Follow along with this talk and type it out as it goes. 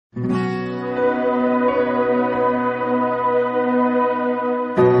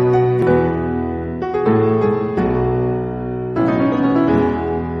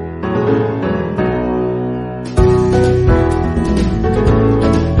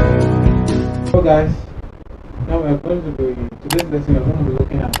guys, now we're going to be, today's lesson we're going to be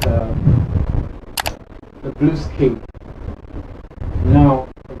looking at the blues scale. Now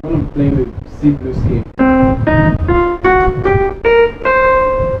we're going to be playing with C blues scale.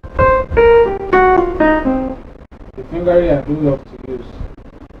 The fingery I do love to use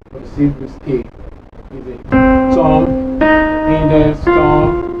for the C blues scale is a thumb, index,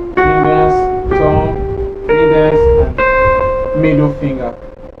 thumb, index, thumb, index, and middle finger.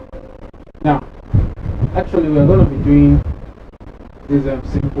 Now, actually, we're going to be doing this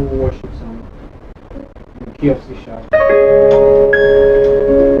simple worship song in the key of C sharp.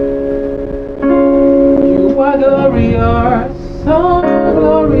 You are glorious, so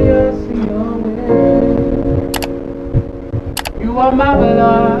glorious in your way. You are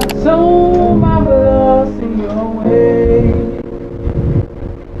marvelous, so marvelous in your way.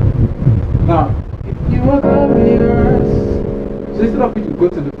 Now, if you are glorious, so instead of you to go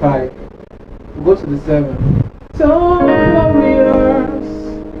to the 5, go to the 7. So glorious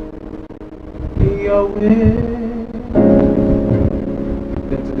in your way.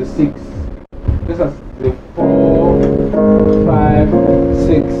 Then to the 6. This is the 4, 5,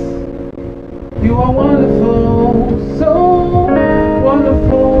 6. You are wonderful, so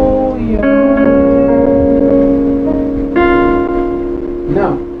wonderful in your way.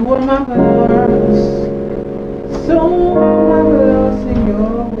 Now, you are marvelous, so marvelous in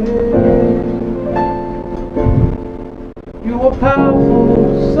your way. You are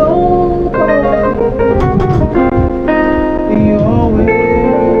powerful, so powerful in your way.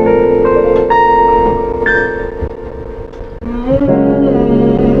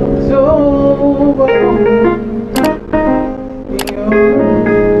 So powerful in your way.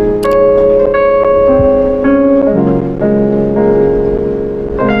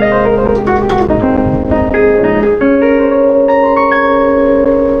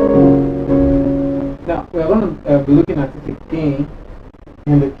 Now we're going to be looking at it again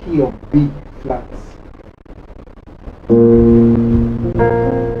in the key of B flats.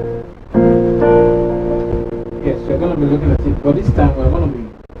 Yes, we're going to be looking at it, but this time we're going to be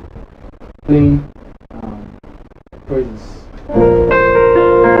playing phrases.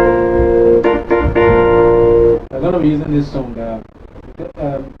 We're going to be using this song.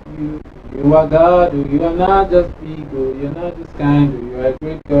 You are God, you are not just big, you're not just kind, you are a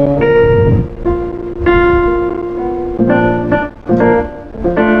great God.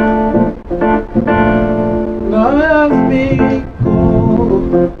 Not as big,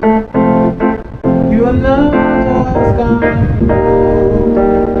 you are not just kind,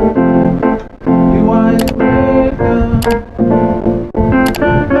 you are a great God.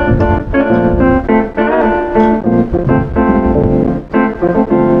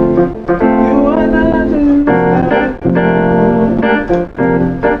 You are not just kind.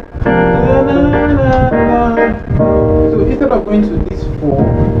 So instead of going to this 4,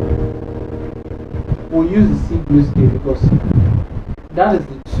 we'll use the C blues scale because that is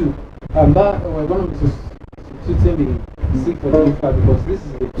the 2. And that we're going to be substituting the C for the B flat because this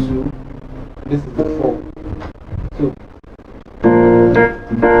is the 2, this is the 4. So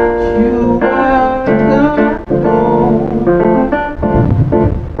you are God,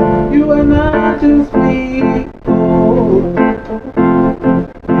 you are not just people.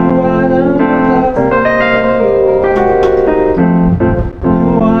 You are not just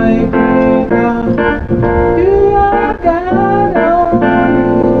you are a great God. You are God,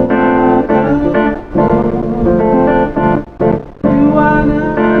 you are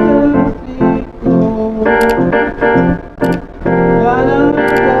not just people.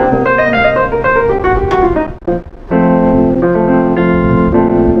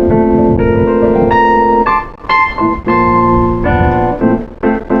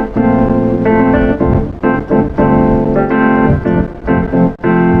 You are not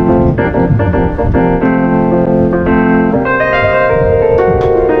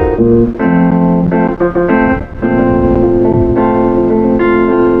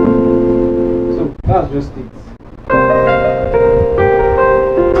so that's just it.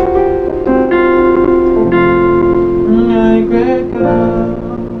 My great God,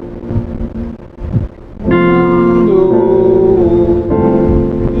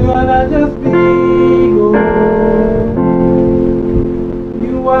 you are not just big,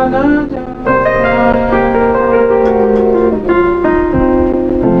 you are not just kind,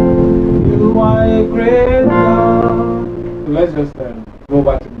 you are a great God. So let's just go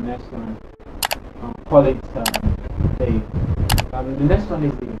back to the next one. Call it A. The next one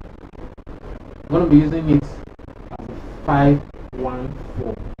is I'm going to be using it as a 5-1-4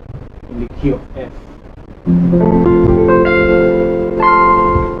 in the key of F.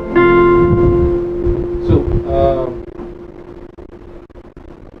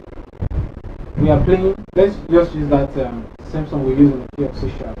 are playing, let's just use that same song we use in the key of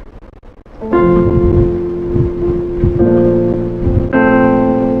C sharp.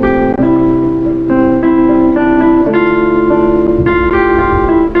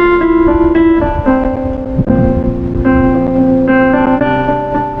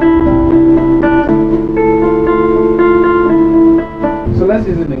 So let's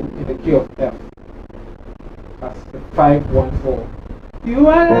use it in the key of F. That's the 5-1-4. You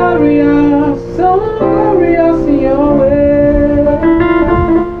are glorious, so glorious in your way.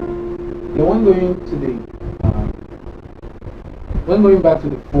 Then when going to the, when going back to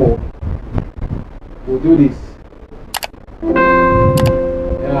the 4, we'll do this.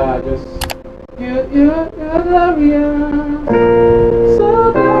 Yeah, just you're glorious,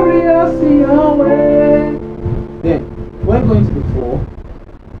 so glorious in your way. Then when going to the 4,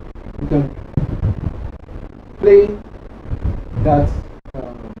 you can play that.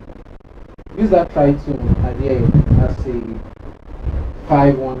 Use that tritone at the end as a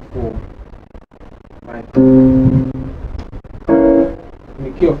 5-1-4, right? In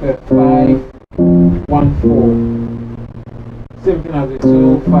the key of F, 5-1-4. Same thing as a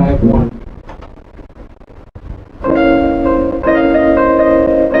 2-5-1.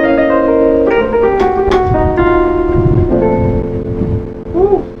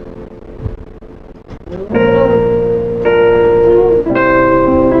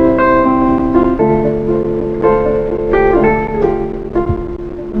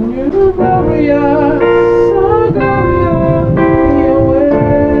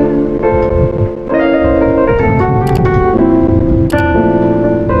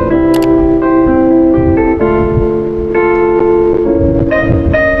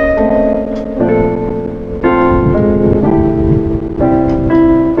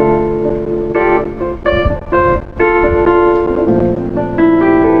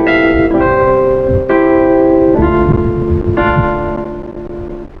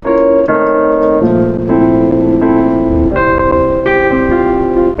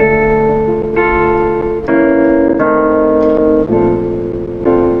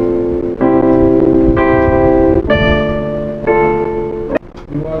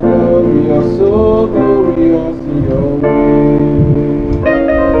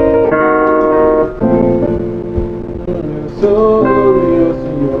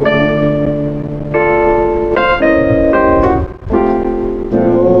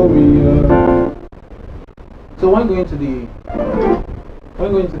 So when going to the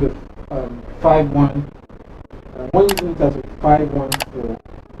 5-1, when using it as a 5-1-4,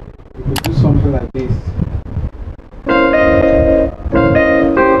 you could do something like this. So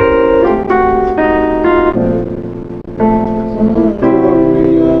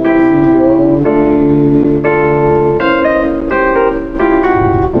glorious in your way.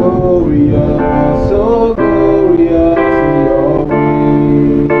 So glorious in your way.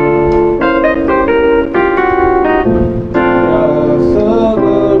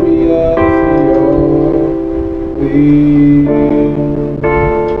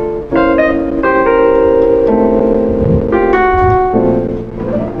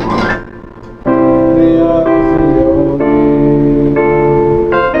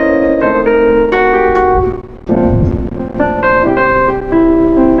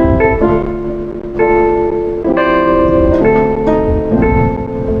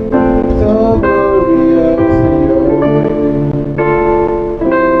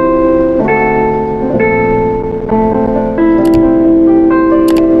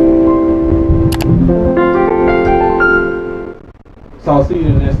 So I'll see you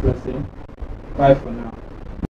in the next lesson. Bye for now.